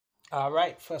All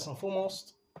right, first and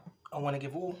foremost, I want to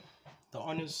give all the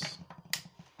honors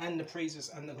and the praises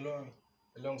and the glory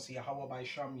belongs to Yahweh by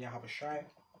Sham, Yahweh Shai,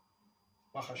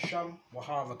 Bahasham,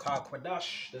 Waharakah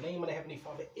Kwadash. The name of the Heavenly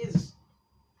Father is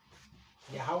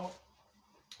Yahweh,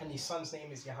 and his son's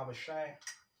name is Yahweh Shai,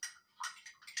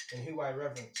 in who I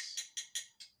reverence.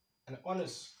 And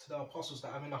honors to the apostles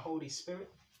that are in the Holy Spirit,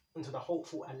 and to the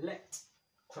hopeful elect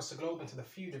across the globe, and to the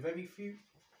few, the very few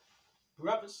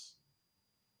brothers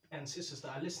and sisters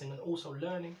that are listening and also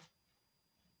learning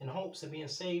in hopes of being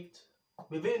saved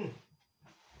within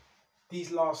these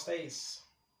last days.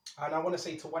 And I want to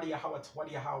say to Wadi Yahweh, to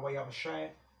Wadi Yahweh Yahweh,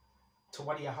 to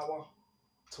Wadi Yahweh,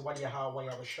 to Wadi Yahweh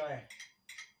Yahweh.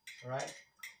 Alright?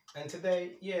 And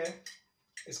today, yeah,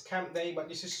 it's camp day, but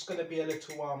this is just gonna be a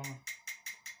little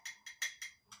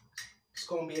it's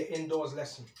gonna be an indoors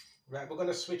lesson. Right? We're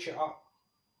gonna switch it up.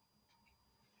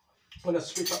 We're gonna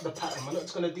switch up the pattern. We're not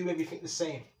just gonna do everything the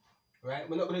same. Right?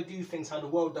 We're not gonna do things how the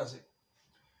world does it.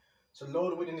 So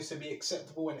Lord willing this to be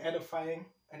acceptable and edifying,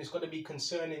 and it's gonna be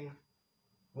concerning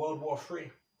World War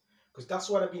III. Because that's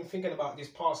what I've been thinking about this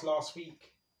past last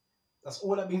week. That's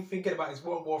all I've been thinking about is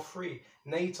World War III.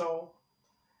 NATO,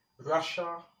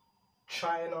 Russia,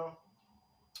 China,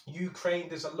 Ukraine.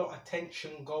 There's a lot of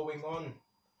tension going on.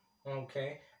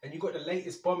 Okay. And you got the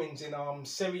latest bombings in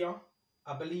Syria.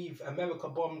 I believe America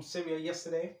bombed Syria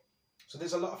yesterday. So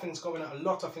there's a lot of things going on. A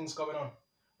lot of things going on.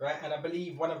 Right. And I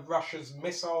believe one of Russia's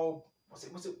missile, was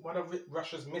it one of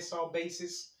Russia's missile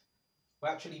bases were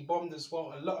actually bombed as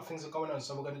well. A lot of things are going on.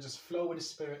 So we're going to just flow with the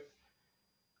spirit.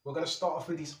 We're going to start off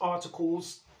with these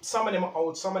articles. Some of them are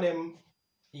old, some of them,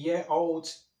 yeah,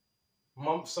 old,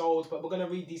 months old, but we're going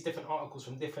to read these different articles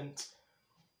from different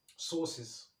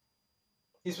sources.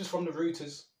 This was from the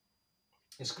Reuters.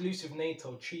 Exclusive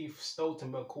NATO Chief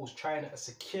Stoltenberg calls China a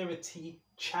security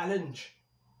challenge.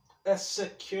 A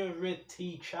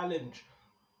security challenge.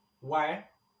 Why?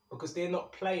 Because they're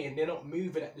not playing, they're not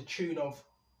moving at the tune of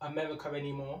America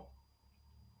anymore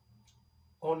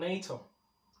or NATO.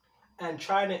 And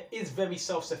China is very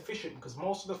self-sufficient because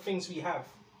most of the things we have,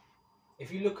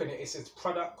 if you look at it, it says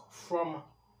product from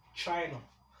China.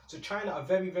 So China are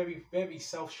very, very, very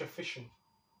self-sufficient.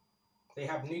 They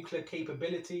have nuclear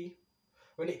capability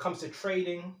when it comes to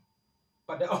trading.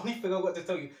 But the only thing I've got to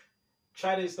tell you,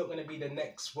 China is not going to be the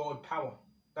next world power.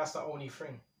 That's the only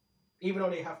thing. Even though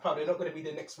they have power, they're not going to be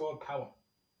the next world power.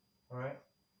 All right?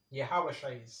 Yahweh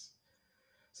is.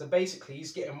 So basically,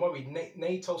 he's getting worried.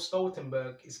 NATO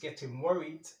Stoltenberg is getting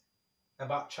worried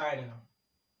about China now,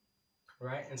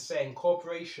 right? And saying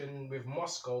cooperation with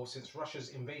Moscow since Russia's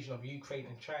invasion of Ukraine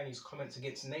and Chinese comments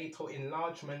against NATO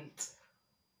enlargement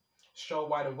show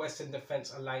why the Western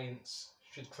Defense Alliance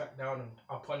should crack down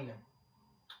upon them,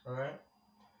 all right?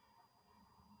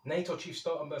 NATO Chief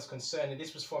Stoltenberg's concern, and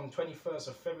this was from 21st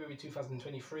of February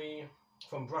 2023,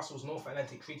 from Brussels North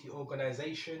Atlantic Treaty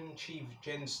Organization, Chief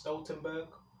Jens Stoltenberg,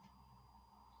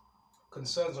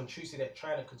 concerns on Tuesday that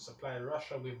China could supply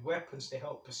Russia with weapons to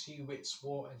help pursue its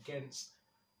war against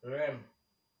them.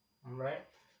 Right?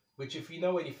 Which, if you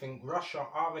know anything, Russia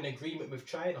are in agreement with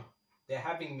China. They're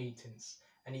having meetings.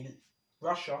 And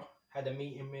Russia had a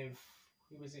meeting with,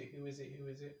 who is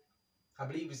it? I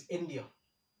believe it was India,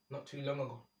 not too long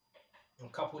ago, a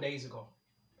couple of days ago.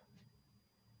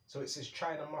 So it says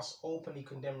China must openly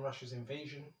condemn Russia's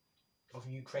invasion of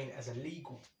Ukraine as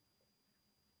illegal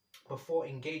before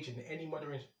engaging in any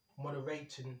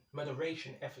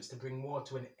moderation efforts to bring war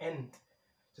to an end.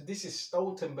 So this is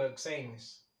Stoltenberg saying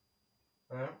this.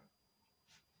 Right?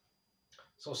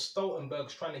 So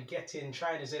Stoltenberg's trying to get in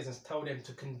China's ears and tell them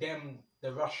to condemn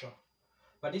the Russia.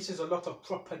 But this is a lot of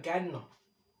propaganda,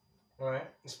 right?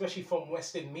 Especially from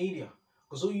Western media.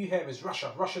 Because all you hear is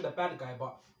Russia, Russia the bad guy.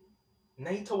 But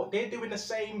NATO, they're doing the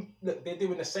same, look, they're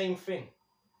doing the same thing.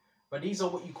 But these are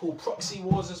what you call proxy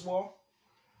wars as well.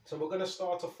 So we're going to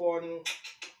start off on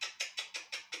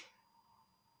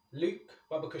Luke,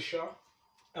 Babakasha,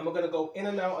 and we're going to go in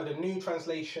and out of the New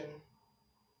Translation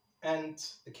and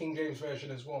the King James Version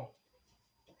as well.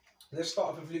 Let's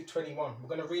start off with Luke 21. We're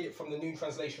going to read it from the New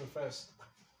Translation first.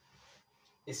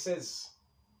 It says,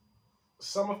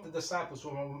 some of the disciples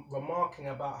were remarking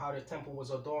about how the temple was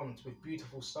adorned with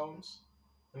beautiful stones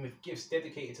and with gifts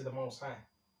dedicated to the Most High.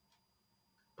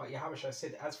 But Yahushua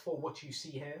said, as for what you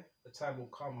see here, the time will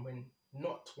come when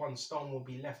not one stone will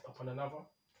be left upon another.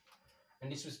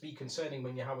 And this would be concerning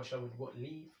when Yahushua would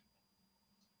leave.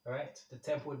 Right? The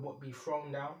temple would be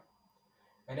thrown down.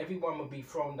 And everyone would be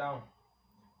thrown down.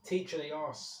 Teacher, they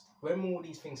asked, when will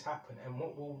these things happen? And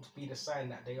what will be the sign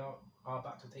that they are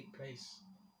about to take place?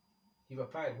 you've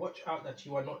applied. Watch out that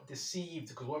you are not deceived,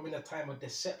 because we're in a time of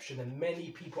deception and many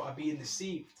people are being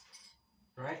deceived.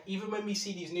 Right? Even when we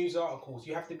see these news articles,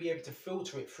 you have to be able to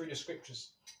filter it through the scriptures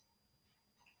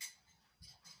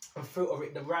and filter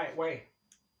it the right way.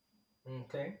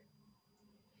 Okay?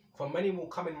 For many will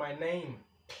come in my name,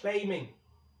 claiming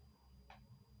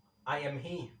I am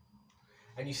he.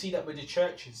 And you see that with the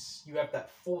churches, you have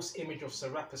that false image of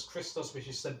Serapis Christos, which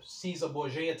is Caesar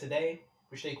Borgia today,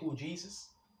 which they call Jesus.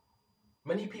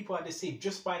 Many people are deceived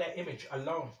just by that image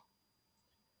alone.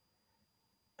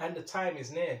 And the time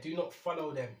is near. Do not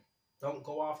follow them. Don't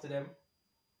go after them.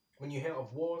 When you hear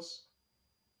of wars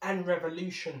and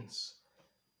revolutions,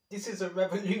 this is a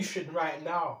revolution right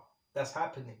now that's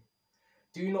happening.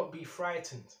 Do not be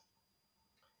frightened.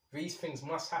 These things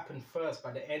must happen first,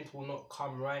 but the end will not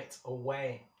come right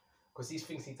away. Because these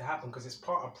things need to happen, because it's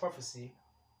part of prophecy.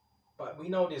 But we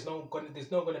know there's not going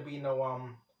to be no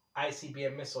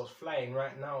ICBM missiles flying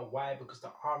right now. Why? Because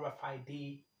the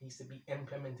RFID needs to be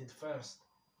implemented first.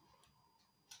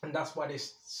 And that's why they're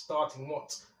starting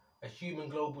what? A human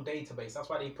global database. That's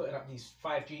why they're putting up these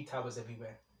 5G towers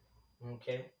everywhere.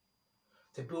 Okay?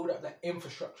 To build up that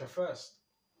infrastructure first.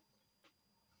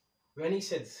 When he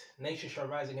said, nation shall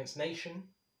rise against nation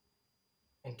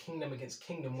and kingdom against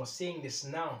kingdom, we're seeing this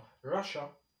now. Russia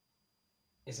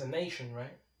is a nation,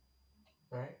 right?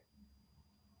 Right?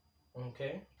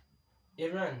 Okay?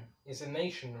 Iran is a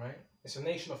nation, right? It's a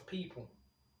nation of people.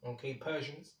 Okay?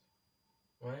 Persians,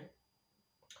 right?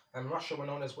 And Russia were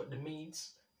known as what? The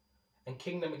Medes. And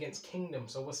kingdom against kingdom.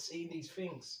 So we're seeing these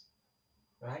things,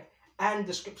 right? And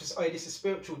the scriptures, oh, this is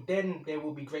spiritual. Then there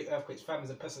will be great earthquakes, famines,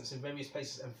 and pestilence in various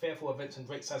places, and fearful events and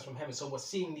great signs from heaven. So we're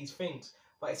seeing these things,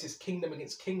 but it says kingdom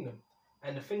against kingdom.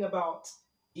 And the thing about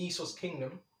Esau's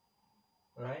kingdom,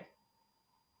 right?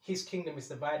 His kingdom is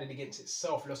divided against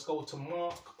itself. Let's go to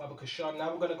Mark, Baba Kashan.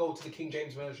 Now we're going to go to the King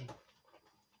James Version.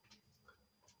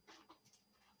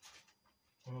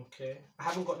 Okay. I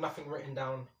haven't got nothing written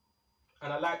down,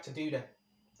 and I like to do that.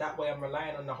 That way I'm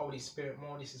relying on the Holy Spirit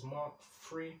more. This is Mark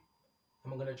 3.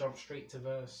 And we're going to jump straight to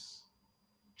verse,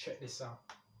 check this out,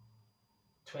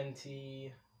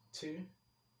 22.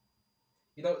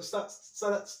 You know, start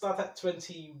at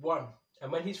 21.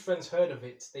 And when his friends heard of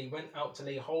it, they went out to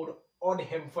lay hold on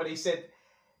him, for they said,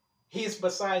 he is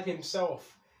beside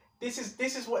himself. This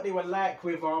is what they were like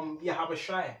with Yahweh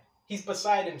Shai. He's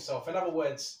beside himself. In other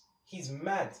words, he's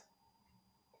mad.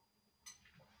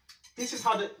 This is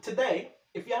how today,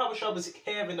 if Yahweh Shai was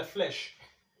here in the flesh,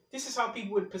 this is how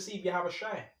people would perceive Yahweh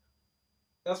Shai.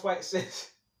 That's why it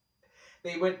says,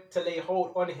 they went to lay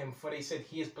hold on him, for they said,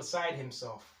 he is beside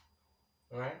himself.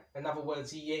 Alright? In other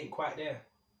words, he ain't quite there.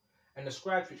 And the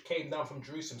scribes which came down from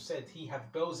Jerusalem said, he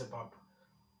have Beelzebub.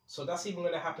 So that's even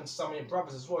going to happen to some of your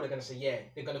brothers as well. They're going to say, yeah,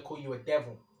 they're going to call you a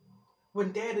devil.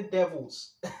 When they're the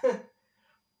devils.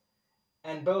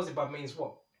 And Beelzebub means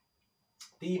what?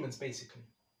 Demons, basically.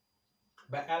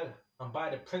 Baal, and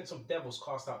by the prince of devils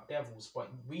cast out devils.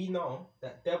 But we know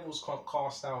that devils can't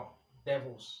cast out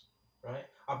devils, right?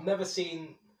 I've never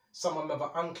seen someone with an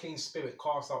unclean spirit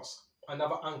cast out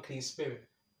another unclean spirit.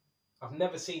 I've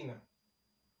never seen that.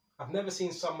 I've never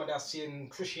seen someone that's in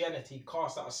Christianity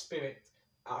cast out a spirit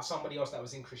out of somebody else that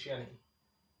was in Christianity.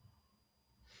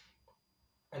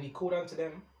 And he called unto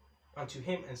him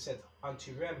and said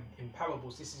unto them in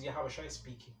parables, this is Yahweh Shai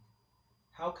speaking,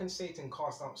 how can Satan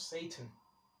cast out Satan?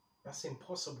 That's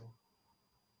impossible,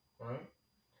 right?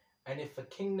 And if a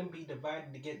kingdom be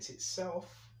divided against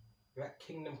itself, that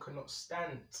kingdom cannot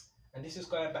stand. And this is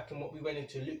going back in what we went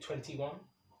into Luke 21,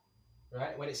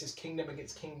 right? When it says kingdom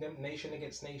against kingdom, nation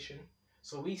against nation.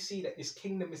 So we see that this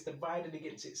kingdom is divided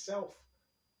against itself.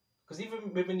 Because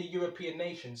even within the European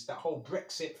nations, that whole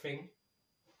Brexit thing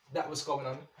that was going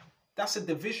on, that's a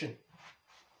division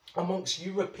amongst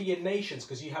European nations.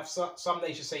 Because you have some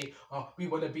nations say, oh, we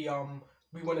want to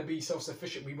be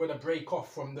self-sufficient. We want to break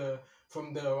off from the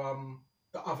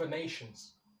other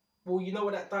nations. Well, you know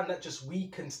what that done? That just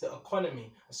weakens the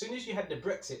economy. As soon as you had the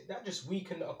Brexit, that just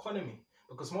weakened the economy.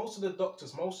 Because most of the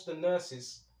doctors, most of the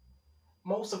nurses,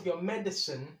 most of your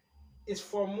medicine is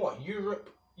from what?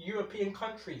 European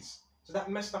countries. So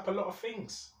that messed up a lot of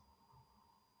things.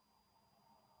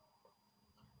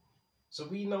 So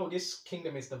we know this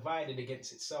kingdom is divided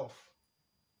against itself.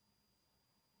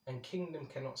 And kingdom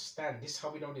cannot stand. This is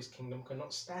how we know this kingdom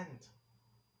cannot stand.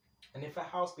 And if a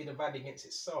house be divided against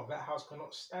itself, that house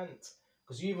cannot stand.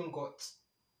 Because you even got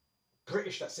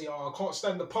British that say, oh, I can't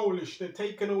stand the Polish. They're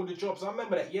taking all the jobs. I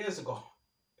remember that years ago.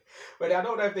 But I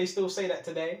don't know if they still say that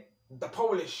today. The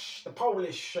Polish.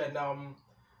 And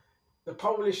The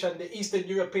Polish and the Eastern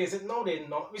Europeans said, no, they're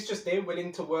not. It's just they're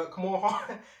willing to work more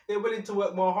hard. They're willing to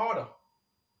work more harder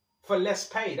for less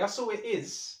pay. That's all it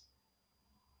is,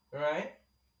 right?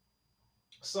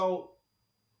 So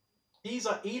these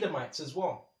are Edomites as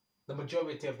well, the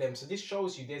majority of them. So this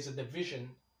shows you there's a division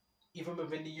even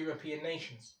within the European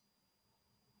nations.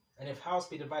 And if house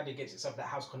be divided against itself, that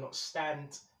house cannot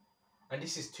stand. And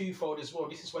this is twofold as well.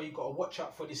 This is why you got to watch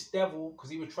out for this devil, because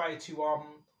he would try to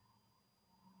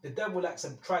the devil likes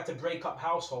to try to break up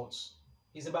households.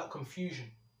 He's about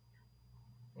confusion,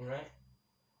 all right?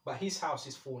 But his house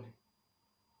is falling.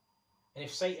 And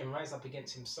if Satan rise up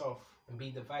against himself and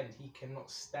be divided, he cannot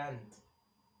stand.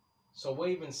 So we're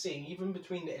even seeing, even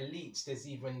between the elites, there's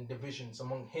even divisions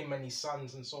among him and his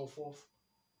sons and so forth.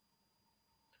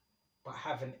 But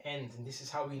have an end. And this is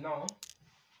how we know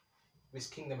this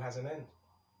kingdom has an end.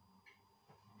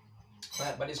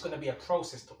 Right? But it's going to be a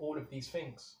process to all of these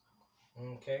things.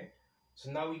 Okay?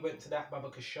 So now we went to that Baba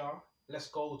Kashar. Let's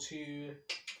go to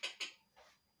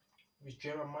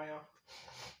Jeremiah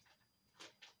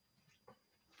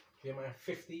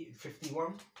 50,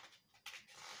 51.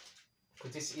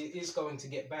 Because this is going to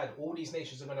get bad. All these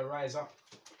nations are going to rise up.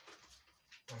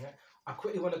 Okay? I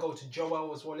quickly want to go to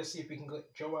Joel as well. Let's see if we can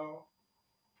get Joel.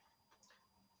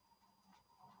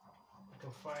 I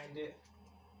can find it.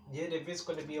 Yeah, there is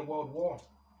going to be a world war.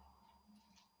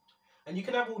 And you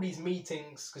can have all these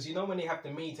meetings, because you know when they have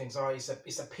the meetings,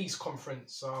 it's a peace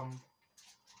conference.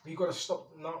 You got to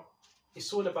stop. No,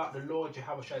 it's all about the Lord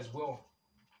Jehovah's will.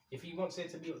 If he wants there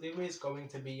to be, there is going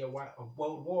to be a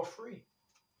World War III.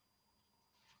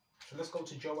 So let's go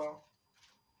to Joel,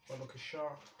 Baba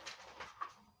Kashar.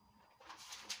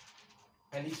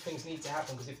 And these things need to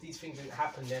happen, because if these things didn't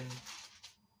happen, then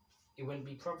it wouldn't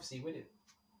be prophecy, would it?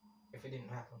 If it didn't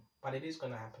happen. But it is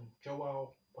going to happen.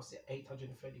 Joel, what's it,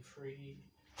 833?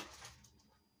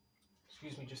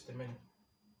 Excuse me just a minute.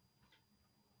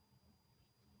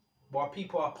 While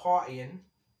people are partying,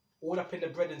 all up in the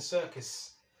bread and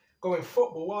circus, going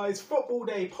football, why it's football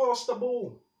day, pass the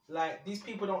ball. Like, these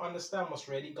people don't understand what's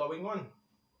really going on.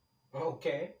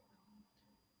 Okay.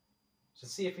 So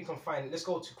see if we can find it. Let's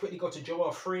quickly go to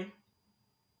Joel 3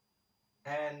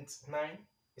 and 9.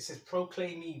 It says,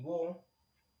 proclaim ye war.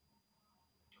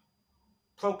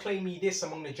 Proclaim ye this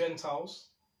among the Gentiles.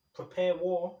 Prepare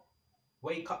war.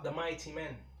 Wake up the mighty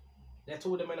men. Let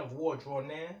all the men of war draw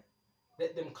near.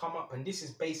 Let them come up. And this is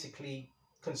basically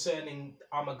concerning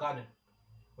Armageddon.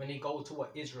 When they go to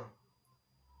Israel.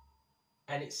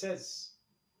 And it says,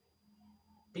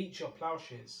 beat your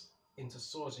plowshares into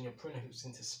swords and your pruning hooks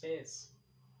into spears.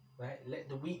 Right? Let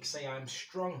the weak say, I am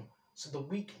strong. So the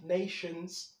weak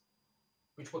nations,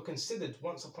 which were considered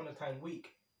once upon a time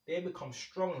weak, they become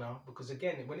strong now, because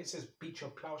again, when it says beat your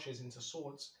plowshares into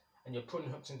swords and your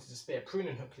pruning hooks into the spear,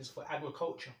 pruning hook is for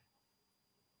agriculture,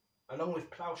 along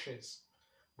with plowshares.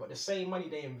 But the same money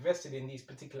they invested in these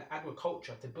particular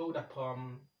agriculture to build up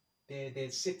their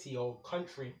city or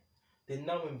country, they're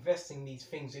now investing these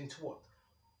things into what?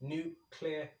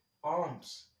 Nuclear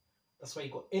arms. That's why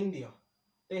you got India.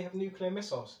 They have nuclear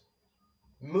missiles.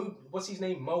 What's his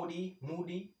name? Modi.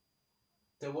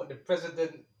 The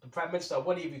president, the prime minister,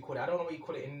 whatever you call it. I don't know what you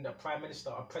call it in the prime minister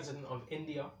or president of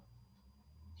India.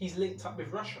 He's linked up with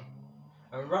Russia.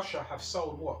 And Russia have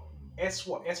sold what?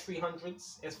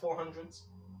 S300s, S400s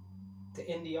to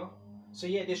India. So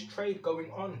yeah, there's trade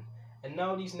going on. And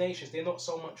now these nations, they're not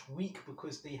so much weak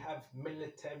because they have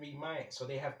military might. So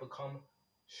they have become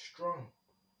strong.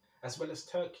 As well as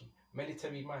Turkey,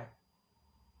 military might.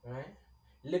 Right?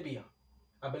 Libya,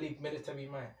 I believe military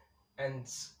might. And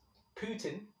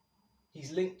Putin,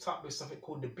 he's linked up with something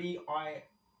called the BRIC,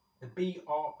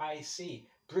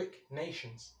 BRIC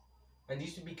nations. And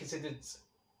these would be considered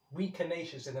weaker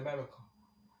nations in America.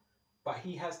 But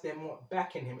he has them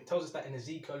backing him. It tells us that in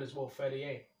Ezekiel as well,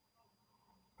 38.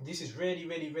 This is really,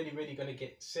 really, really, really going to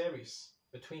get serious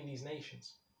between these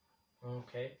nations.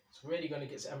 Okay? It's really going to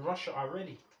get... And Russia are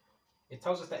ready. It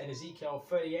tells us that in Ezekiel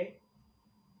 38.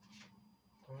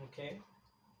 Okay?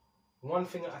 One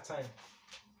thing at a time.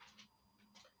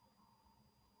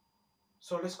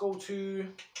 So let's go to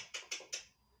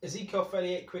Ezekiel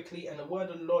 38 quickly. And the word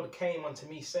of the Lord came unto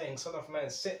me, saying, Son of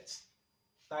man, set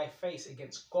thy face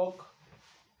against Gog.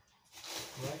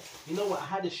 Right? You know what? I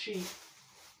had a sheet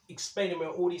explaining where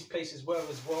all these places were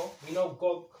as well. We know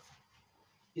Gog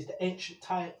is the ancient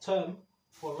term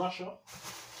for Russia.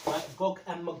 Right? Gog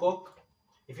and Magog.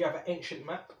 If you have an ancient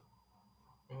map.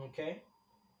 Okay?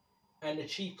 And the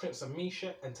chief prince of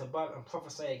Meshach and Tubal and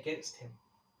prophesy against him.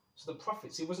 So the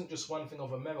prophets, it wasn't just one thing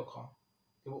of America.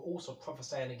 They were also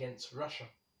prophesying against Russia.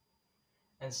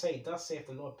 and say, thus saith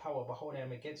the Lord power, behold, I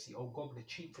am against thee, O Gog, the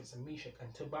chief prince of Meshach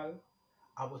and Tubal.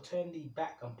 I will turn thee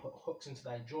back and put hooks into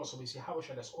thy jaws. So we see how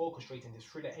that's orchestrating this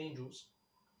through the angels.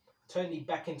 Turn thee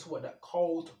back into what? That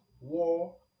Cold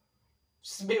War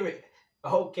spirit.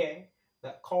 Okay.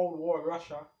 That Cold War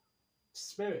Russia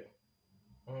spirit.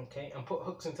 Okay. And put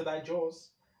hooks into thy jaws.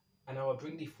 And I will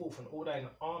bring thee forth and all thine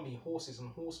army, horses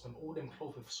and horsemen, all them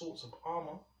clothed with sorts of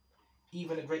armor,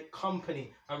 even a great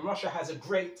company. And Russia has a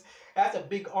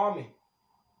big army.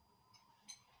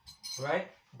 Right?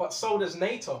 But so does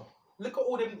NATO. Look at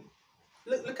all them.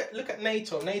 Look at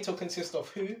NATO. NATO consists of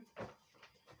who?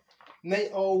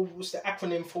 NATO was the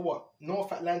acronym for what?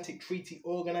 North Atlantic Treaty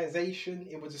Organization.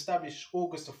 It was established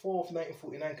August the 4th,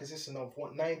 1949, consisting of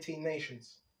what? 19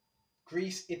 nations.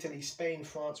 Greece, Italy, Spain,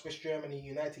 France, West Germany,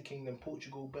 United Kingdom,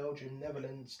 Portugal, Belgium,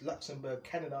 Netherlands, Luxembourg,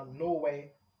 Canada,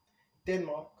 Norway,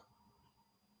 Denmark,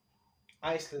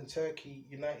 Iceland, Turkey,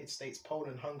 United States,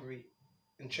 Poland, Hungary,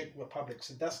 and Czech Republic.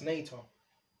 So that's NATO.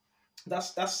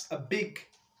 That's a big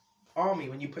army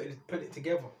when you put it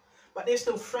together. But they're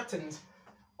still threatened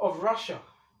of Russia,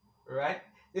 right?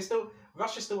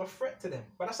 Russia's still a threat to them.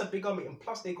 But that's a big army, and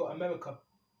plus they got America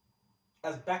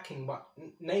as backing. But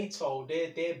NATO,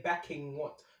 they're backing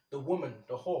what? The woman,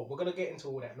 the whore. We're gonna get into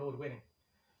all that, Lord willing.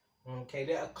 Okay,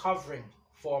 they're a covering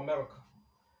for America.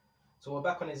 So we're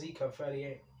back on Ezekiel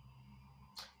 38.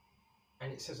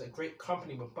 And it says a great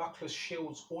company with bucklers,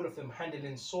 shields, all of them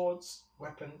handling swords,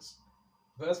 weapons.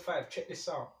 Verse 5, check this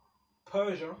out.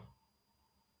 Persia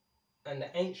and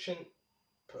the ancient,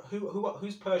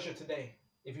 who's Persia today?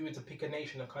 If you were to pick a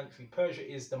nation, a country, Persia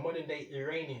is the modern day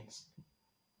Iranians.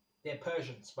 They're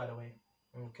Persians, by the way.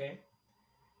 Okay.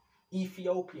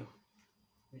 Ethiopia,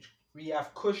 which we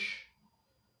have Kush,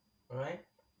 right?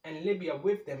 And Libya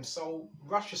with them. So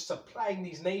Russia's supplying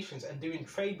these nations and doing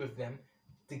trade with them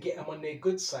to get them on their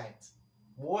good side.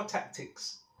 War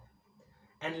tactics.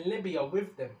 And Libya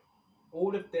with them.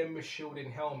 All of them with shield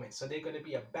and helmet. So they're going to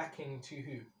be a backing to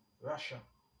who? Russia.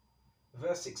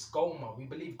 Verse 6, Gomer. We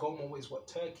believe Gomer is what?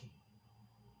 Turkey.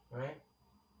 Right?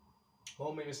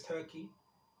 Gomer is Turkey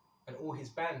and all his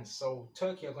bands. So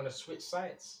Turkey are going to switch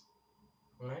sides.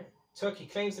 Right? Turkey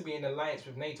claims to be in alliance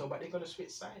with NATO, but they're going to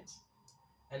switch sides.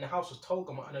 And the house of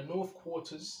Togama and the north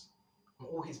quarters and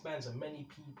all his bands are many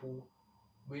people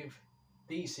with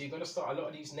these. So you're going to start, a lot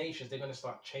of these nations, they're going to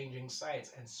start changing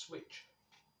sides and switch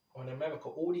on America.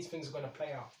 All these things are going to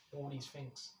play out. All these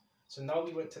things. So now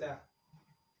we went to that.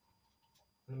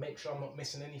 And make sure I'm not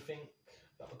missing anything.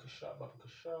 Babakasha.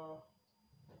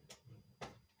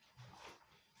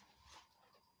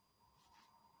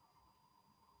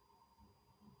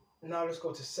 Now let's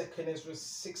go to 2nd Ezra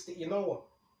 16. You know what?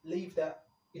 Leave that.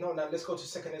 You know, now let's go to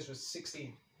 2nd Ezra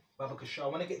 16. Babakasha. I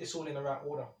want to get this all in the right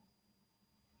order.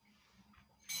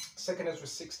 2nd Ezra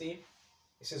 16.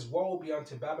 It says, woe be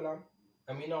unto Babylon.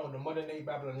 And we know the modern day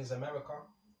Babylon is America.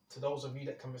 To those of you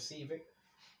that can receive it.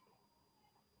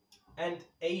 And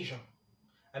Asia.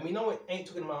 And we know it ain't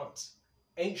talking about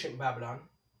ancient Babylon.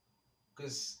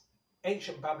 Because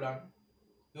ancient Babylon,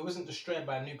 it wasn't destroyed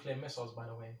by nuclear missiles, by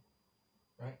the way.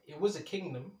 Right? It was a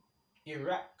kingdom,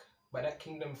 Iraq, but that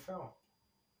kingdom fell.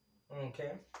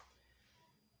 Okay?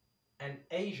 And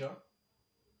Asia,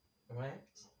 right?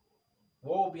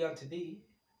 Woe be unto thee.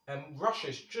 And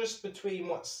Russia's just between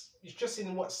it's just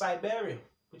in Siberia,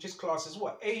 which is classed as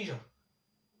what? Asia.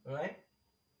 Right?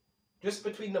 Just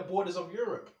between the borders of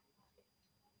Europe.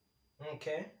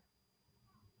 Okay?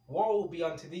 Woe be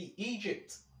unto thee.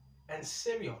 Egypt and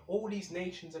Syria. All these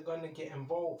nations are going to get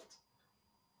involved.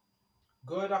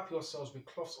 Gird up yourselves with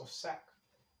cloths of sack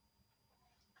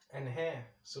and hair.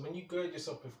 So when you gird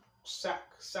yourself with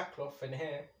sackcloth and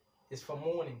hair, it's for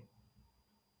mourning.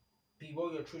 Be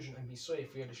well your children and be sorry,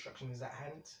 for your destruction is at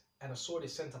hand. And a sword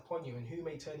is sent upon you, and who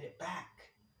may turn it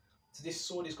back? So this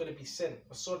sword is going to be sent.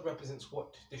 A sword represents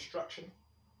what? Destruction.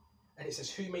 And it says,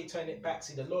 who may turn it back?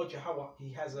 See, the Lord Yahweh,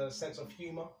 he has a sense of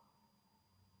humor.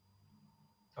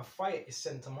 A fire is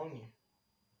sent among you,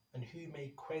 and who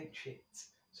may quench it?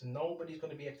 So nobody's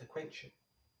going to be able to quench it.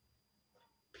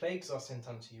 Plagues are sent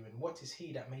unto you, and what is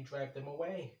he that may drive them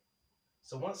away?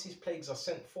 So once these plagues are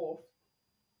sent forth,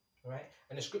 right?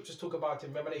 And the scriptures talk about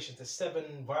in Revelation the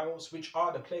 7 vials, which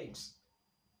are the plagues,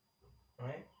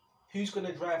 right? Who's going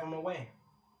to drive them away?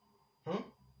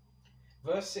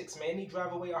 Verse 6, may any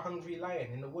drive away a hungry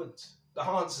lion in the woods? The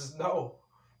answer is no.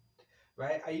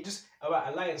 Right? Are you just,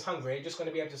 alright, a lion's hungry, you're just going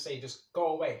to be able to say, just go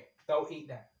away. Don't eat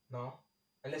that. No.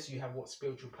 Unless you have what?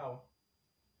 Spiritual power.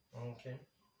 Okay.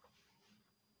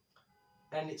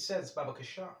 And it says,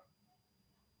 Babakasha,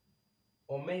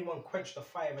 or may one quench the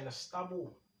fire in the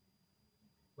stubble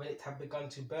when it had begun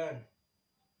to burn?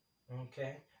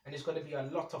 Okay? And there's going to be a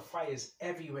lot of fires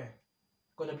everywhere.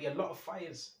 Going to be a lot of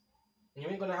fires. And you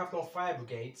ain't going to have no fire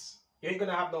brigades. You ain't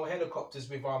going to have no helicopters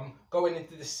with going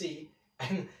into the sea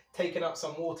and taking out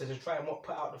some water to try and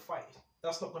put out the fire.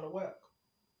 That's not going to work.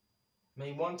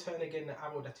 May one turn again the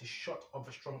arrow that is shot of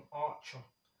a strong archer.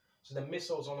 So the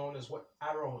missiles are known as what?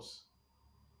 Arrows.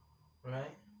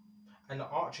 Right? And the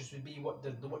archers would be what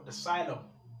the silo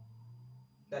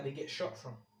that they get shot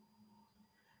from.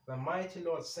 The mighty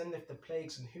Lord sendeth the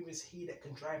plagues, and who is he that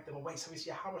can drive them away? So it's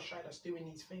Yahweh that's doing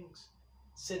these things,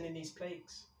 sending these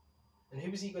plagues. And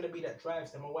who is he going to be that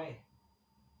drives them away?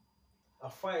 A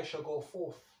fire shall go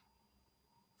forth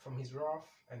from his wrath,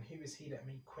 and who is he that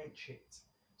may quench it?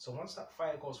 So once that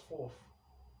fire goes forth,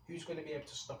 who's going to be able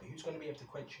to stop it? Who's going to be able to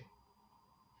quench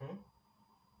it?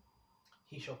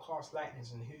 He shall cast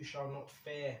lightnings, and who shall not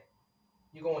fear?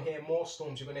 You're going to hear more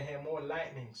storms. You're going to hear more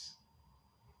lightnings.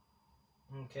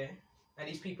 Okay? And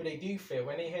these people, they do fear.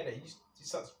 When they hear that,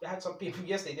 I had some people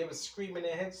yesterday, they were screaming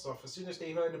their heads off as soon as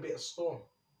they heard a bit of storm.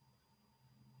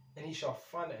 And he shall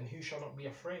thunder, and who shall not be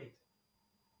afraid?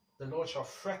 The Lord shall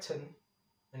threaten,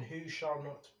 and who shall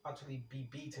not utterly be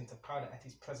beaten to powder at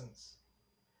his presence?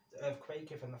 The earth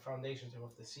quaketh, and the foundations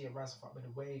thereof, the sea ariseth up with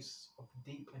the waves of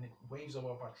the deep, and the waves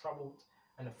thereof are troubled,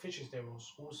 and the fishes thereof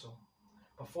also.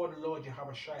 Before the Lord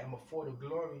Yahweh Shai, and before the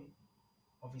glory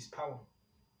of his power.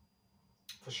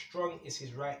 For strong is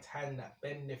his right hand that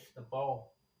bendeth the bow.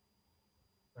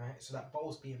 Right? So that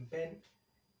bow's being bent.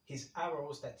 His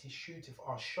arrows that he shooteth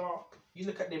are sharp. You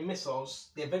look at the missiles,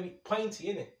 they're very pointy,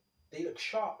 innit? They look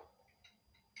sharp.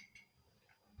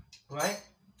 Right?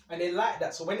 And they like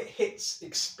that. So when it hits, it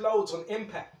explodes on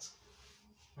impact.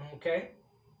 Okay?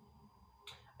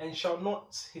 And shall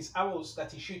not, his arrows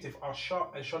that he shooteth are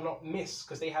sharp and shall not miss,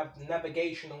 because they have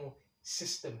navigational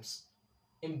systems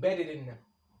embedded in them.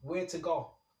 Where to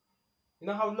go. You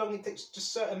know how long it takes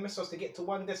just certain missiles to get to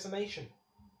one destination?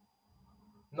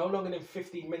 No longer than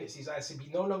 15 minutes, these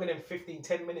ICB. No longer than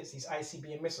 10 minutes, these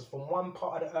ICBM missiles from one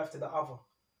part of the earth to the other.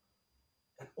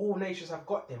 And all nations have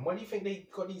got them. What do you think they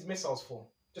got these missiles for?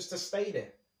 Just to stay there.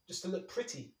 Just to look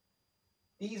pretty.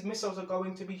 These missiles are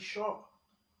going to be shot.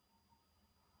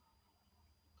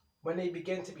 When they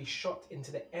begin to be shot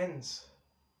into the ends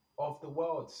of the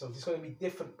world. So there's going to be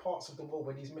different parts of the world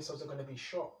where these missiles are going to be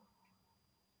shot.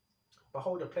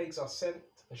 Behold, the plagues are sent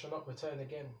and shall not return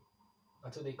again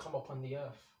until they come upon the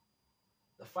earth.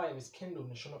 The fire is kindled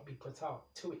and shall not be put out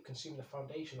till it consume the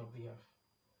foundation of the earth.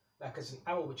 Like as an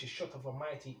arrow which is shot of a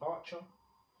mighty archer,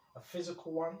 a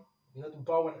physical one. You know the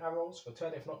bow and arrows,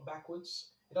 returneth not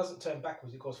backwards. It doesn't turn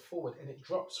backwards, it goes forward and it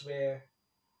drops where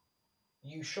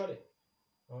you shot it.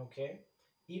 Okay?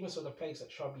 Even so the plagues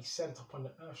that shall be sent upon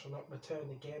the earth shall not return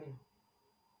again.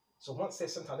 So once they're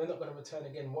sent out, they're not going to return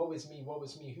again. Woe is me, woe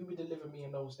is me. Who will deliver me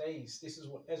in those days? This is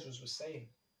what Ezra was saying.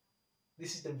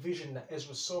 This is the vision that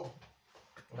Ezra saw.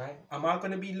 Right? Am I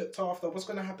going to be looked after? What's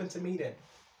going to happen to me then?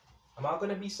 Am I going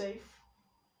to be safe?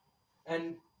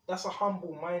 And that's a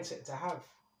humble mindset to have.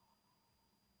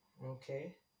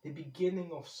 Okay? The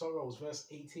beginning of sorrows, verse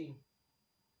 18.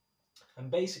 And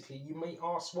basically, you may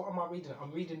ask, what am I reading?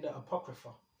 I'm reading the Apocrypha,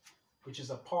 which is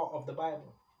a part of the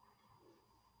Bible.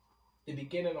 The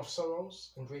beginning of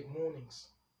sorrows and great mournings.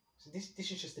 So this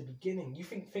is just the beginning. You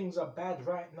think things are bad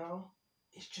right now?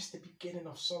 It's just the beginning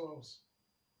of sorrows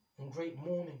and great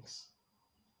mournings.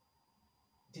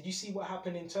 Did you see what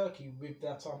happened in Turkey with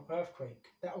that earthquake?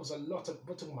 That was a lot of,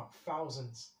 we're talking about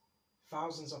thousands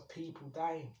of people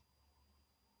dying.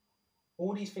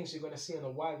 All these things you're going to see on a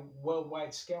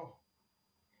worldwide scale.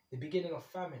 The beginning of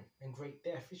famine and great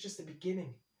death. It's just the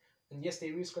beginning. And yes,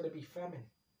 there is going to be famine.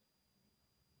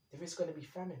 There is going to be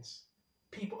famines.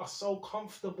 People are so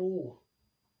comfortable.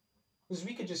 Because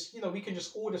we can just, we can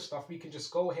just order stuff. We can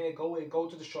just go here, go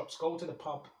to the shops, go to the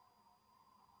pub,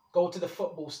 go to the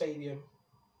football stadium.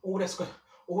 All that's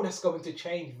going to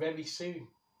change very soon.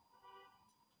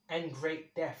 And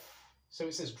great death. So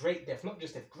it says great death, not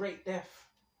just death, great death.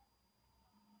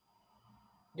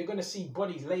 You're going to see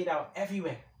bodies laid out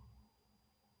everywhere.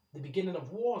 The beginning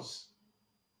of wars.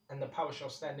 And the power shall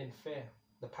stand in fear.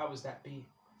 The powers that be.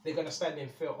 They're going to stand in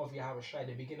fear of Yahweh Shai,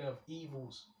 the beginning of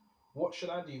evils. What should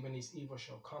I do when these evils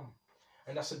shall come?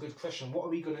 And that's a good question. What are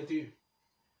we going to do?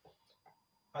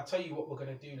 I'll tell you what we're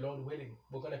going to do, Lord willing.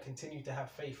 We're going to continue to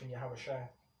have faith in Yahweh Shai.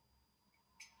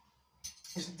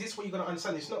 This is what you're going to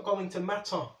understand. It's not going to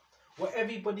matter what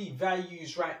everybody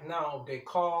values right now. Their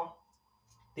car,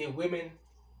 their women,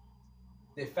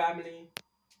 their family,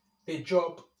 their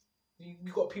job.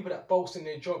 You got people that boast in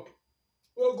their job.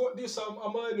 Well, I got this,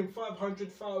 I'm earning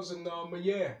 500,000 a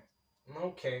year.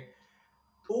 Okay.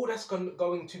 All that's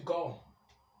going to go.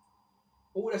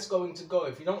 all that's going to go,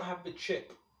 if you don't have the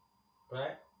chip,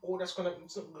 right, all that's going to,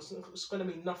 it's going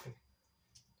to be nothing.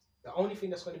 The only thing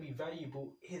that's going to be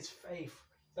valuable is faith.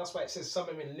 That's why it says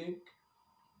somewhere in Luke,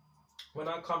 when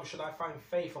I come, should I find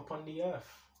faith upon the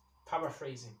earth?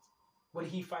 Paraphrasing. Will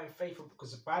he find faith?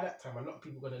 Because by that time, a lot of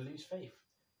people are going to lose faith.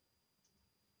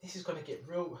 This is going to get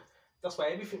real. That's why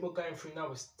everything we're going through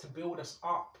now is to build us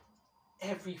up.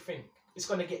 Everything. It's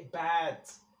going to get bad.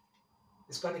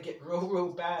 It's going to get real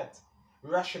bad.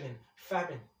 Rationing,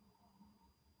 famine.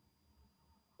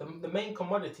 The main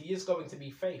commodity is going to be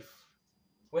faith.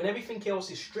 When everything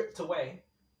else is stripped away,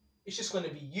 it's just going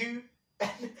to be you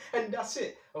and that's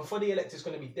it. And for the elect, it's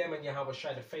going to be them and Yahweh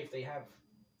Shai, the faith they have.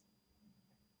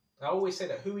 I always say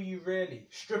that, who are you really?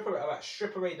 Strip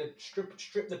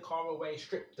the car away,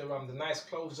 strip the nice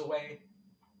clothes away,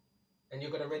 and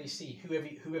you're going to really see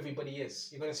who everybody is.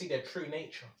 You're going to see their true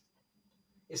nature.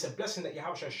 It's a blessing that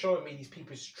Yahweh is showing me these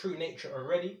people's true nature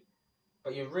already,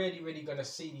 but you're really going to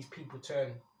see these people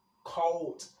turn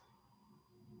cold.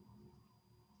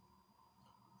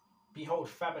 Behold,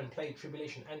 famine, plague,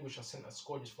 tribulation, anguish are sent as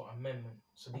scourges for amendment.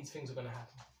 So these things are going to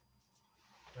happen,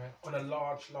 right? On a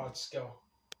large scale,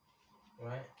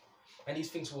 right? And these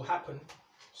things will happen,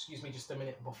 excuse me just a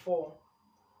minute, before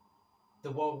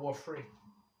the World War III,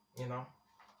 you know?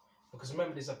 Because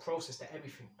remember, there's a process to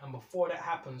everything. And before that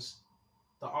happens,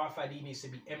 the RFID needs to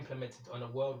be implemented on a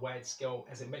worldwide scale,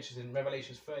 as it mentions in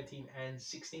Revelations 13 and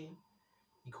 16.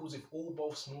 He calls it all,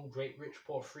 both small, great, rich,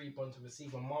 poor, free, born to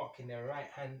receive a mark in their right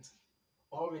hand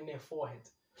or in their forehead.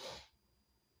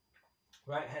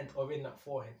 Right hand or in that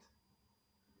forehead.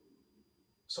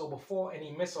 So before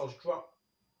any missiles drop,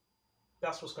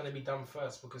 that's what's going to be done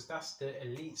first, because that's the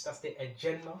elites, that's the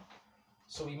agenda.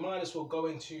 So we might as well go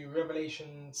into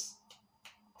Revelations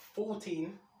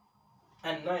 14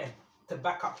 and 9 to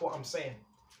back up what I'm saying.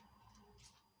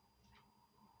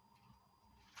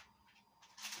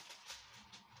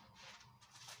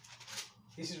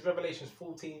 This is Revelations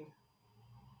 14,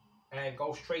 and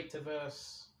go straight to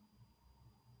verse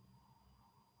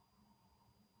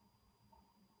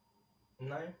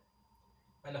 9.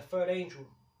 And the third angel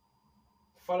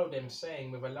followed them,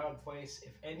 saying with a loud voice,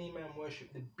 if any man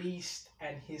worship the beast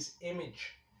and his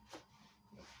image.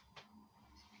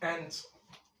 And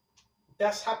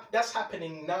that's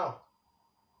happening now.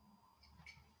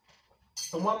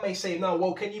 And one may say, no,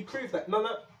 well, can you prove that? No,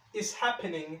 it's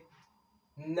happening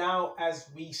now as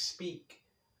we speak.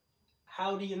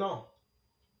 How do you know?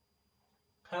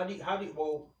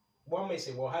 Well, one may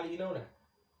say, well, how do you know that?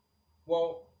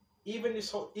 Well, even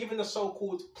the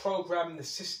so-called program, the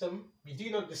system, you do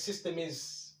know the system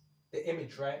is the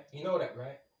image, right? You know that,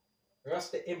 right? That's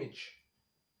the image.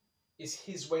 It's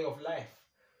his way of life.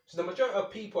 So the majority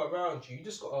of people around you, you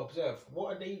just got to observe,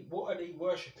 what are they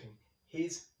worshipping?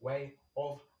 His way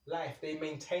of life. They're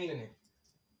maintaining it.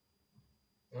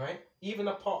 Right? Even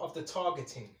a part of the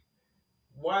targeting.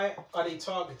 Why are they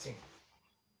targeting?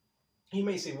 You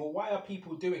may say, well, why are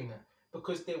people doing that?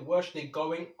 Because they're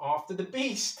going after the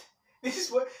beast.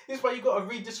 This is why you got to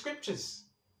read the scriptures,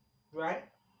 right?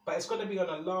 But it's going to be on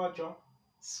a larger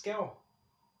scale.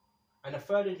 And the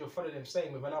third angel followed them,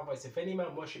 saying with another voice, if any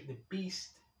man worship the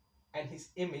beast and his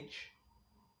image,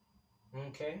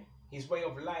 okay, his way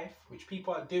of life, which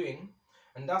people are doing,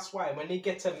 and that's why when they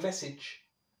get a message,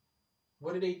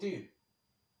 what do?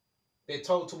 They're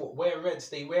told to what? Wear reds,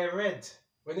 they wear red.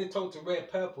 When they're told to wear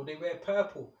purple, they wear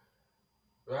purple,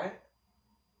 right?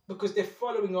 Because they're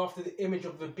following after the image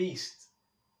of the beast.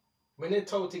 When they're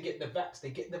told to get the vax, they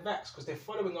get the vax because they're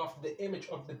following after the image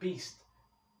of the beast.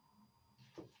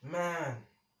 Man.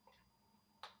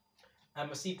 And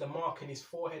receive the mark in his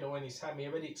forehead or in his hand. We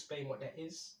already explained what that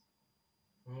is.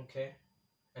 Okay.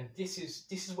 And this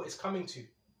is what it's coming to.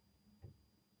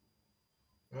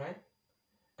 Right?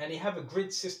 And they have a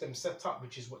grid system set up,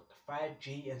 which is what the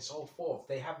 5G and so forth.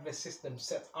 They have the system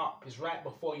set up. It's right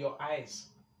before your eyes.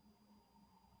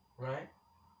 Right?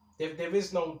 There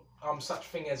is no such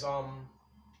thing as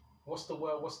what's the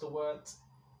word?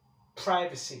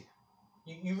 Privacy.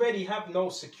 You really have no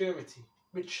security,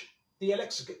 which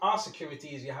our security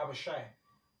is Yahweh Shai.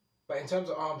 But in terms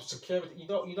of security, you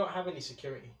don't have any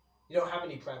security. You don't have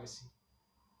any privacy.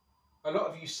 A lot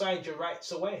of you signed your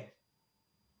rights away.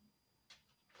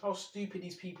 How stupid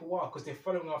these people are, because they're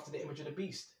following after the image of the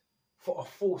beast for a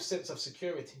false sense of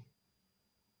security.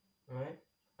 Right?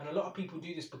 And a lot of people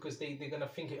do this because they're going to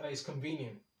think it's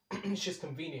convenient. It's just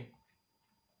convenient.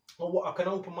 Or what, I can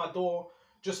open my door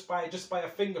just by a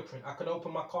fingerprint. I can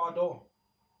open my car door.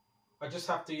 I just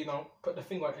have to, put the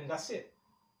finger on it and that's it.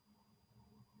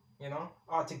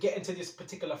 To get into this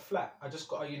particular flat, I just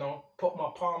got to, put my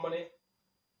palm on it.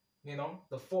 you know,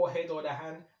 the forehead or the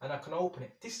hand, and I can open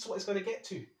it. This is what it's going to get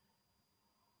to.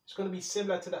 It's going to be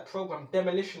similar to that program,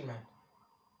 Demolition Man.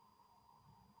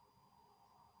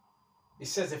 It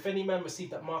says, if any man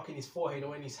receive that mark in his forehead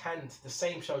or in his hand, the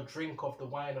same shall drink of the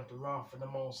wine of the wrath of the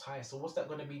Most High. So what's that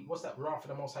going to be? What's that wrath of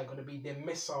the Most High going to be? They're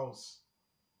missiles.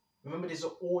 Remember, there's an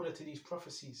order to these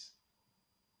prophecies,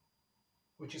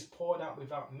 which is poured out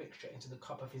without mixture into the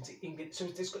cup of his ingot. So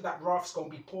that wrath's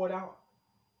going to be poured out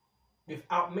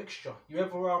without mixture. You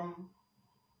ever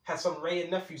had some Ray and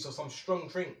Nephews or some strong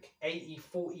drink,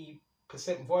 80-40%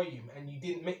 volume, and you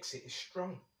didn't mix it? It's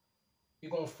strong. You're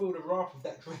going to feel the wrath of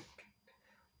that drink.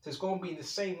 So it's going to be the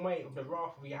same way of the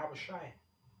wrath of Yahushua,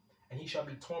 and he shall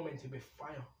be tormented with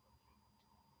fire.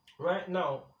 Right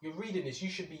now, you're reading this. You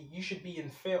should be in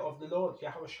fear of the Lord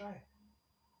Yahushua.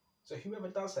 So whoever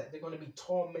does that, they're going to be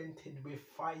tormented with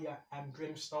fire and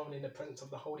brimstone in the presence of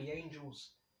the holy angels.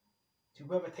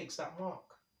 Whoever takes that mark,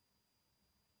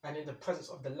 and in the presence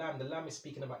of the Lamb is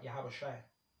speaking about Yahushua.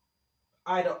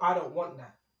 I don't want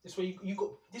that. This way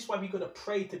this is why we got to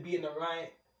pray to be in the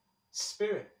right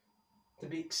spirit, to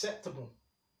be acceptable.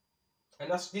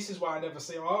 And this is why I never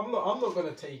say, oh, I'm not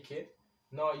gonna take it.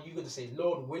 No, you got to say,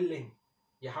 Lord willing,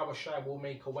 Yahushua will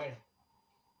make a way.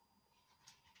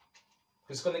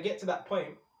 It's gonna get to that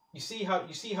point. You see how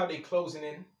they're closing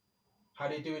in, how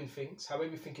they're doing things, how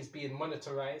everything is being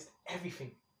monitorized,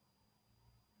 everything.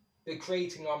 They're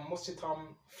creating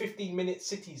 15-minute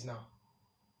cities now.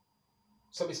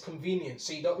 So it's convenient,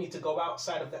 so you don't need to go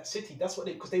outside of that city. That's what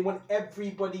because they want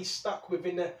everybody stuck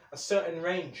within a certain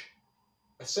range,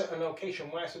 a certain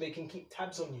location. Why? So they can keep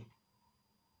tabs on you.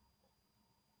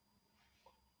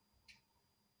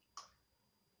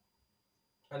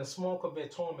 And the smoke of their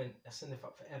torment ascendeth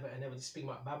up forever and ever. They speak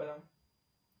about Babylon.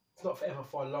 It's not forever,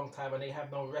 for a long time, and they have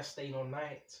no rest day nor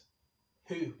night.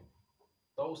 Who?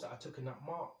 Those that are taken that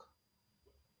mark,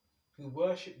 who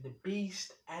worship the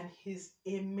beast and his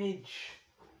image.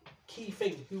 Key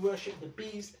thing, who worship the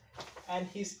beast and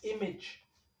his image.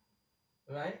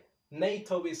 Right?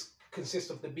 NATO consists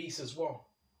of the beast as well.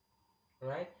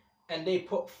 Right? And they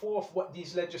put forth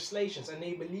these legislations, and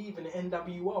they believe in the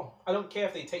NWO. I don't care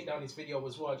if they take down this video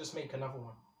as well, I'll just make another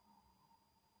one.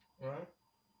 Right?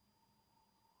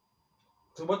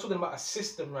 So we're talking about a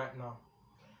system right now.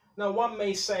 Now one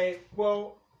may say,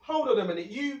 well, hold on a minute,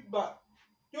 you're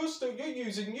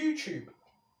using YouTube.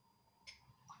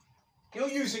 You're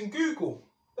using Google.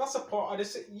 That's a part of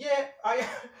this. Yeah, I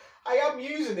am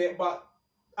using it, but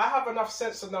I have enough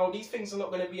sense to know these things are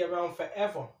not going to be around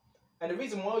forever. And the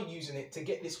reason why I'm using it to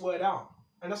get this word out.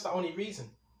 And that's the only reason.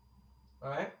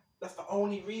 Alright? That's the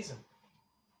only reason.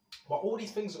 But all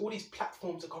these things, all these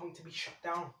platforms are going to be shut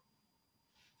down.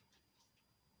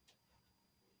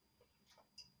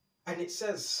 And it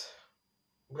says,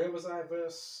 where was I?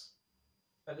 Verse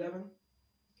 11?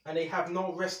 And they have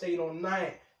no rest day nor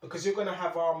night. Because you're going to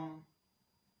have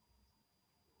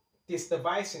this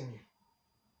device in you.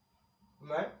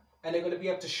 Right? And they're going to be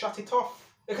able to shut it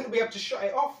off. They're going to be able to shut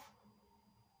it off.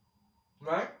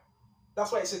 Right?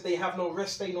 That's why it says they have no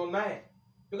rest day nor night.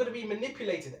 You're going to be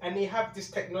manipulated. And they have this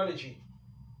technology.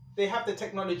 They have the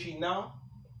technology now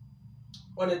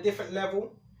on a different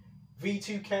level.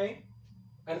 V2K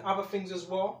and other things as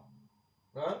well.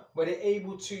 Right? Where they're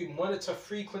able to monitor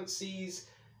frequencies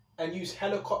and use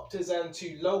helicopters and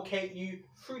to locate you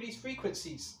through these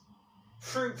frequencies.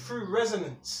 Through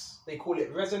resonance. They call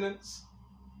it resonance.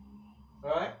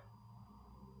 Right?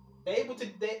 They're able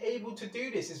to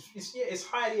do this. It's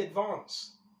highly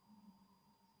advanced.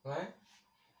 Right?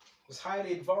 It's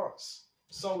highly advanced.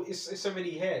 So it's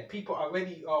already here. People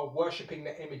already are worshipping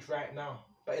the image right now.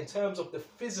 But in terms of the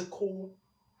physical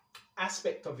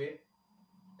aspect of it,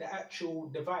 the actual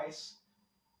device,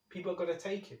 people are going to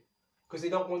take it. Because they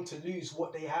don't want to lose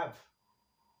what they have.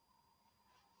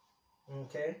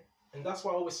 Okay? And that's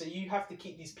why I always say you have to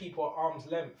keep these people at arm's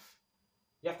length.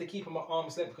 You have to keep them at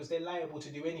arm's length because they're liable to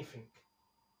do anything.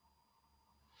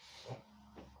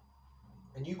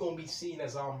 And you're going to be seen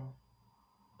as an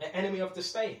enemy of the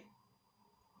state.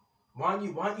 Why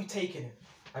aren't you taking it?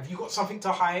 Have you got something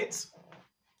to hide?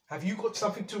 Have you got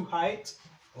something to hide?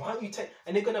 Why aren't you take?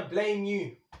 And they're going to blame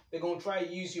you. They're going to try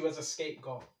to use you as a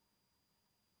scapegoat.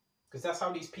 Because that's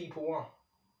how these people are.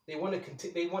 They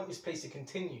want this place to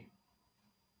continue.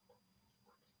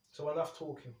 So enough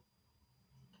talking.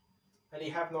 And they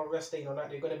have no rest day on that.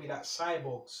 They're going to be like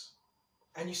cyborgs.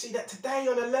 And you see that today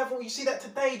on a level. You see that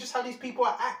today. Just how these people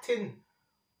are acting.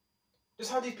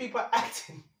 Just how these people are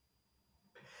acting.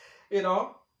 You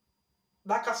know.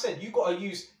 Like I said, you got to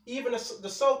use even the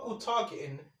so-called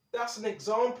targeting. That's an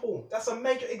example. That's a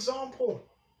major example.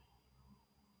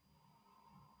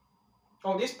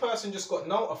 Oh, this person just got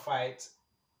notified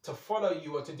to follow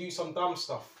you or to do some dumb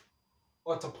stuff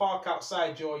or to park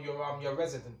outside your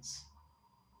residence.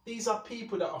 These are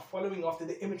people that are following after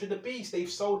the image of the beast. They've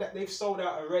sold that. They've sold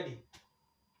out already.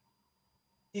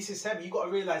 This is heavy. You got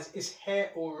to realize it's here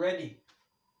already.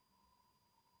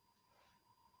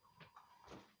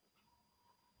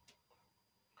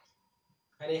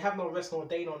 And they have no rest nor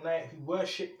day nor night, who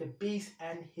worship the beast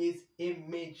and his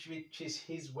image, which is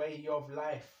his way of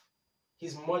life,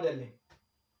 his modeling,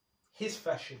 his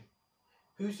fashion.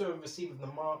 Whosoever receiveth the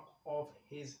mark of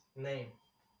his name.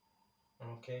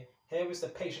 Okay. Here is the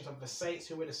patience of the saints.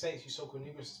 Who are the saints? You so-called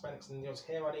Negroes, Hispanics, and Neos.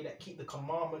 Here are they that keep the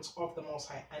commandments of the Most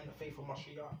High and the faith of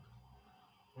Mashiach.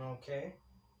 Okay.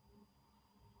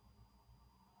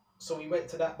 So we went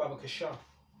to that, Baba Kasha.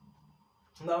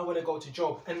 Now I'm going to go to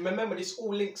Job. And remember, this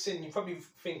all links in. You probably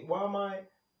think, why am I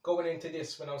going into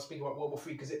this when I was speaking about World War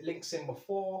 3? Because it links in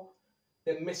before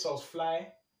the missiles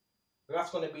fly.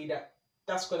 That's going to be that.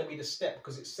 That's going to be the step,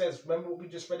 because it says, remember what we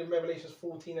just read in Revelations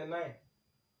 14 and 9?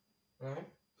 Right?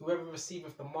 Whoever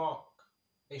receiveth the mark,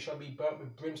 they shall be burnt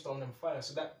with brimstone and fire.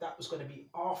 So that was going to be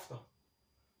after.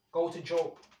 Go to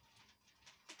Job.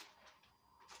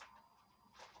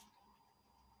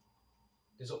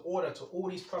 There's an order to all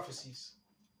these prophecies.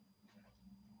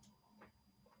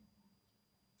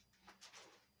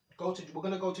 We're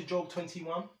going to go to Job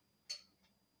 21.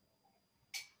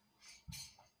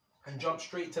 And jump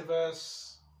straight to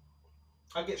verse...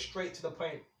 I get straight to the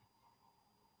point.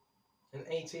 In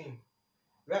 18.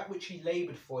 That which he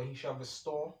laboured for, he shall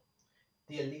restore.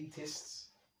 The elitists.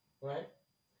 Right?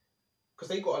 Because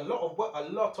they got a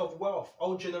lot of wealth.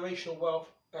 Old generational wealth.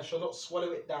 And shall not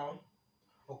swallow it down.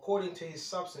 According to his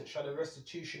substance shall the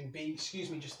restitution be.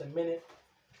 Excuse me just a minute.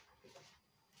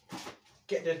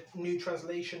 Get the new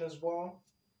translation as well.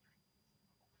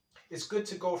 It's good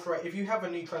to go through it. If you have a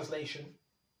new translation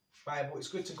Bible, it's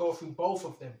good to go through both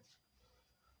of them.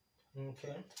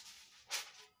 Okay.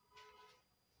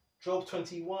 Job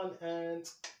 21 and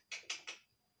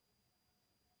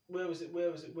where was it?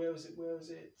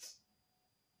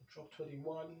 Job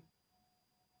 21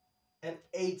 and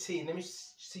 18. Let me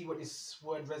see what this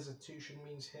word restitution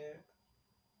means here.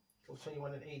 Job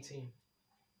 21 and 18.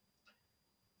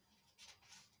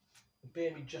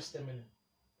 Bear me just a minute.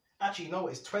 Actually, no,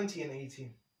 it's 20 and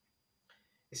 18.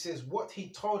 It says, what he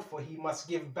told for he must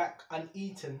give back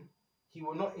uneaten. He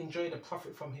will not enjoy the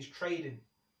profit from his trading.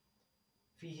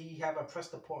 For he have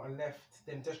oppressed the poor and left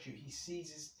them destitute.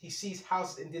 He seized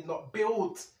houses and did not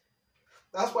build.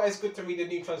 That's why it's good to read the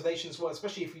new translation as well,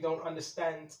 especially if you don't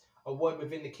understand a word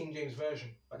within the King James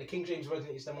Version. But the King James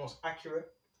Version is the most accurate.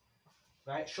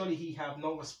 Right? Surely he have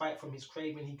no respite from his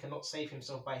craving. He cannot save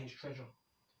himself by his treasure.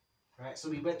 Right? So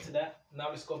we went to that. Now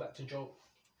let's go back to Job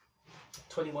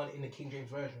 21 in the King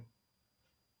James Version.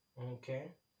 Okay.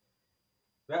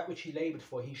 That which he laboured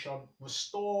for, he shall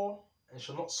restore and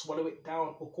shall not swallow it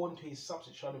down. According to his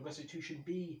substance shall the restitution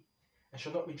be, and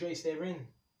shall not rejoice therein,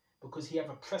 because he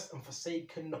have oppressed and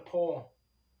forsaken the poor.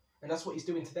 And that's what he's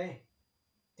doing today.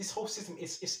 This whole system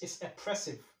is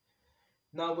oppressive.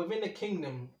 Now within the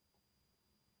kingdom,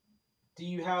 do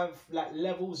you have like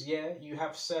levels? Yeah, you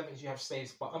have servants, you have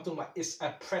slaves, but I'm talking about it's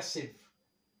oppressive.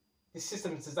 This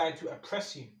system is designed to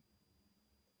oppress you.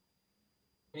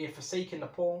 And he have forsaken the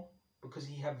poor, because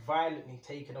he have violently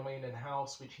taken away in the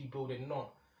house which he builded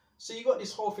not. So you got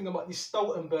this whole thing about this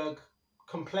Stoltenberg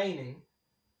complaining,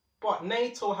 but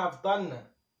NATO have done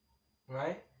that,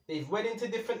 right? They've went into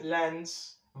different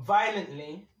lands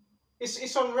violently.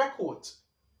 It's on record.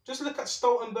 Just look at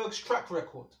Stoltenberg's track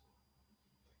record.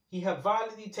 He have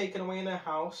violently taken away in a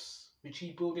house which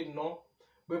he builded not,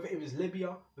 whether it was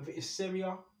Libya, whether it is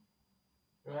Syria,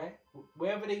 right?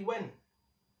 Wherever they went,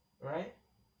 right?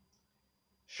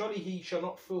 Surely he shall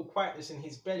not feel quietness in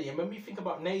his belly. And when we think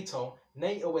about NATO,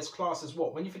 NATO is classed as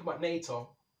what? When you think about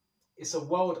NATO, it's a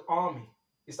world army.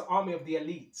 It's the army of the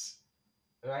elites,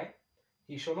 right?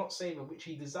 He shall not save which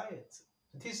he desired.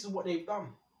 This is what they've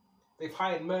done. They've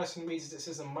hired mercenaries, as it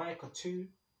says in Micah 2,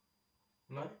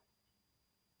 right?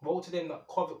 Woe to them that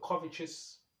covet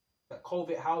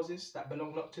houses that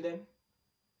belong not to them,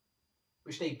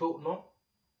 which they built not.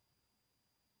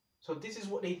 So this is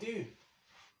what they do.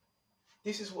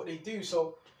 This is what they do.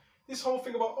 So this whole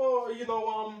thing about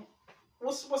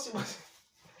what's it?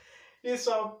 It's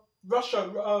Russia.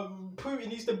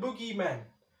 Putin is the boogeyman.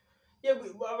 Yeah,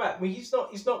 right. Well, he's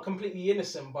not completely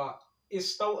innocent, but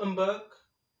it's Stoltenberg.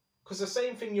 Because the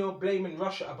same thing you're blaming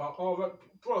Russia about. Oh,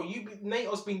 bro,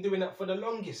 NATO's been doing that for the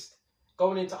longest,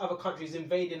 going into other countries,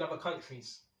 invading other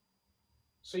countries.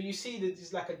 So you see that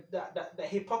it's like that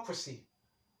hypocrisy.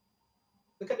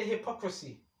 Look at the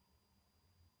hypocrisy.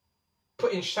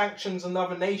 putting sanctions on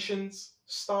other nations,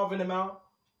 starving them out.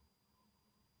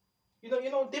 You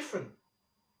know, different.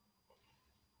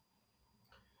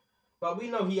 But we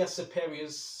know he has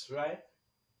superiors, right?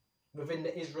 Within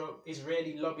the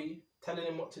Israeli lobby, telling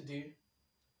him what to do.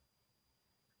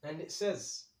 And it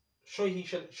says, surely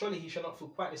he shall not feel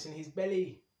quietness in his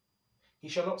belly. He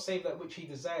shall not save that which he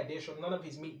desired. There shall none of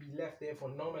his meat be left. Therefore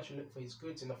no man shall look for his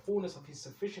goods. In the fullness of his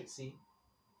sufficiency,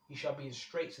 he shall be in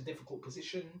straits, a difficult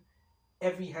position.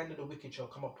 Every hand of the wicked shall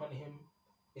come upon him.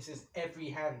 It says every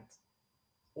hand.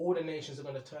 All the nations are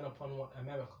going to turn upon what?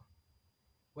 America.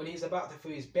 When he is about to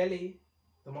fill his belly,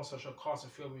 the Most High shall cast a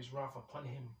fury of his wrath upon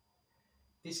him.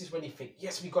 This is when he think,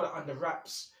 yes, we got it under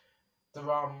wraps. The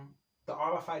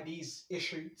RFIDs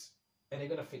issued, and they're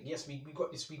gonna think, yes, we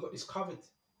got this covered.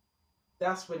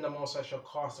 That's when the Most High shall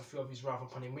cast a fury of his wrath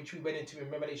upon him, which we went into in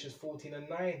Revelations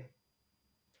 14:9.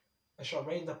 And shall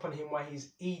rain upon him while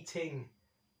he's eating.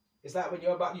 It's like when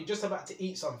you're just about to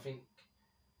eat something,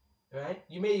 right?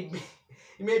 You may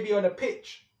be on a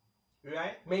pitch,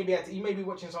 right? You may be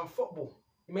watching some football.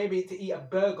 You may be to eat a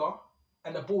burger,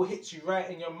 and the ball hits you right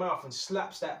in your mouth and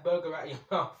slaps that burger out of your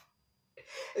mouth.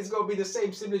 It's going to be the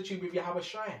same similitude with Yahweh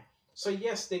Shai. So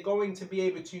yes, they're going to be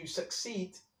able to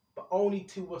succeed, but only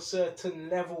to a certain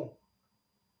level,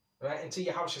 right? Until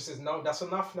Yahweh says, no, that's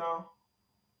enough now.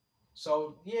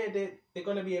 So yeah, they're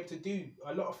going to be able to do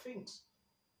a lot of things.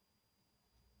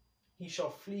 He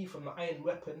shall flee from the iron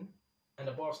weapon, and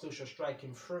the bar still shall strike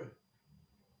him through.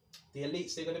 The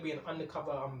elites, they're going to be an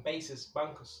undercover basis,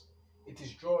 bunkers. It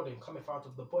is drawn and cometh out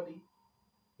of the body.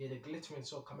 Yeah, the glittering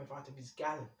sword cometh out of his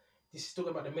gall. This is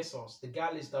talking about the missiles. The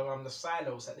gall is the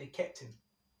silos that they kept him.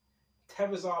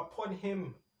 Terrors are upon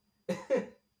him.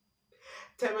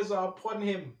 Terrors are upon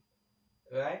him.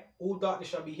 Right? All darkness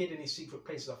shall be hidden in his secret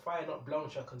places. A fire not blown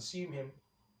shall consume him.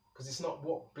 Because it's not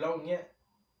what? Blown yet.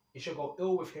 It shall go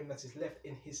ill with him that is left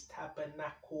in his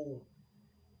tabernacle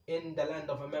in the land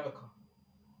of America.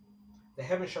 The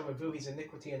heaven shall reveal his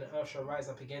iniquity, and the earth shall rise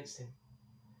up against him.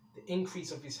 The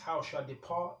increase of his house shall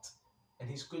depart, and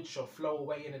his goods shall flow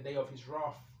away in the day of his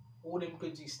wrath. All them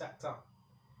goods he stacked up.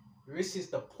 This is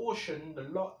the portion, the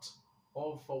lot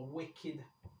of a wicked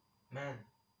man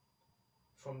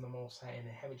from the Most High, and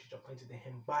the heritage appointed to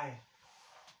him by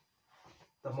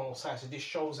the Most High. So this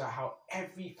shows out how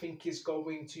everything is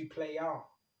going to play out.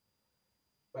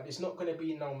 But it's not going to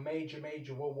be no major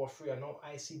World War III or no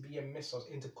ICBM missiles,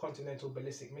 intercontinental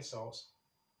ballistic missiles,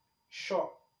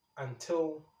 shot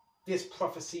until this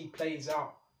prophecy plays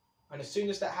out. And as soon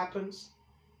as that happens,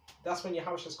 that's when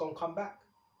Yahweh is going to come back,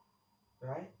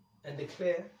 right? And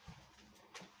declare,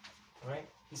 right,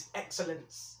 his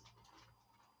excellence.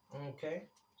 Okay?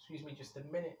 Excuse me just a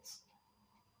minute.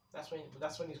 That's when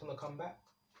he's going to come back.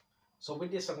 So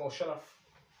with this, I'm going to shut off.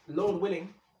 Lord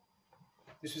willing,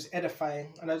 this was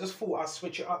edifying, and I just thought I'd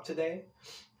switch it up today.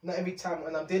 Not every time,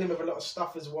 and I'm dealing with a lot of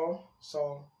stuff as well.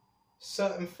 So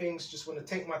certain things just want to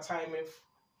take my time with.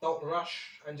 Don't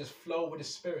rush and just flow with the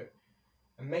Spirit.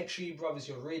 And make sure you brothers,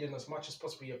 you're reading as much as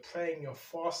possible. You're praying, you're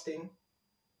fasting,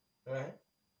 right?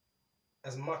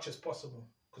 As much as possible,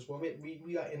 because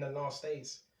we are in the last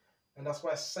days, and that's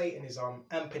why Satan is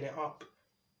amping it up.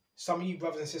 Some of you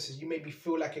brothers and sisters, you maybe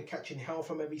feel like you're catching hell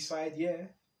from every side, yeah,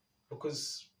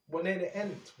 because we're near the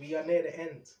end. We are near the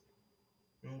end.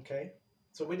 Okay?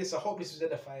 So with this, I hope this was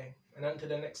edifying. And until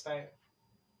the next time,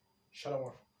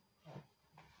 Shalom.